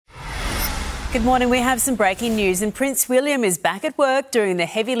Good morning. We have some breaking news, and Prince William is back at work doing the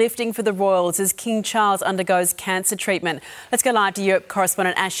heavy lifting for the royals as King Charles undergoes cancer treatment. Let's go live to Europe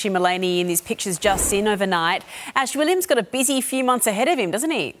correspondent Ash Shimalani in these pictures just in overnight. Ash, William's got a busy few months ahead of him,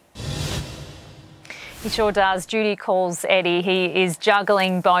 doesn't he? He sure does. Duty calls, Eddie. He is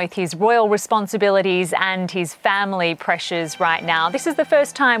juggling both his royal responsibilities and his family pressures right now. This is the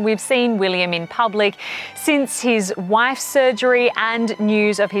first time we've seen William in public since his wife's surgery and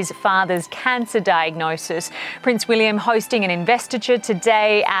news of his father's cancer diagnosis. Prince William hosting an investiture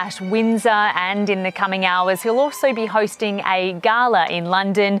today at Windsor, and in the coming hours he'll also be hosting a gala in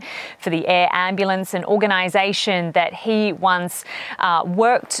London for the Air Ambulance, an organisation that he once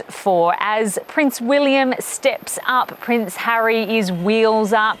worked for. As Prince William steps up, Prince Harry is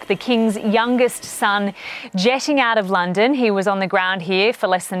wheels up. The King's youngest son jetting out of London. He was on the ground here for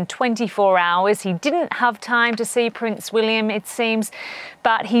less than 24 hours. He didn't have time to see Prince William, it seems,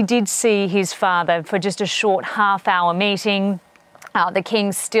 but he did see his father for just a short half-hour meeting. The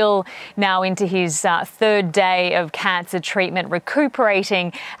King's still now into his third day of cancer treatment,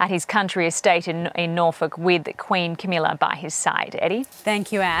 recuperating at his country estate in Norfolk with Queen Camilla by his side. Eddie?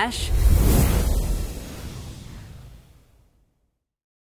 Thank you, Ash.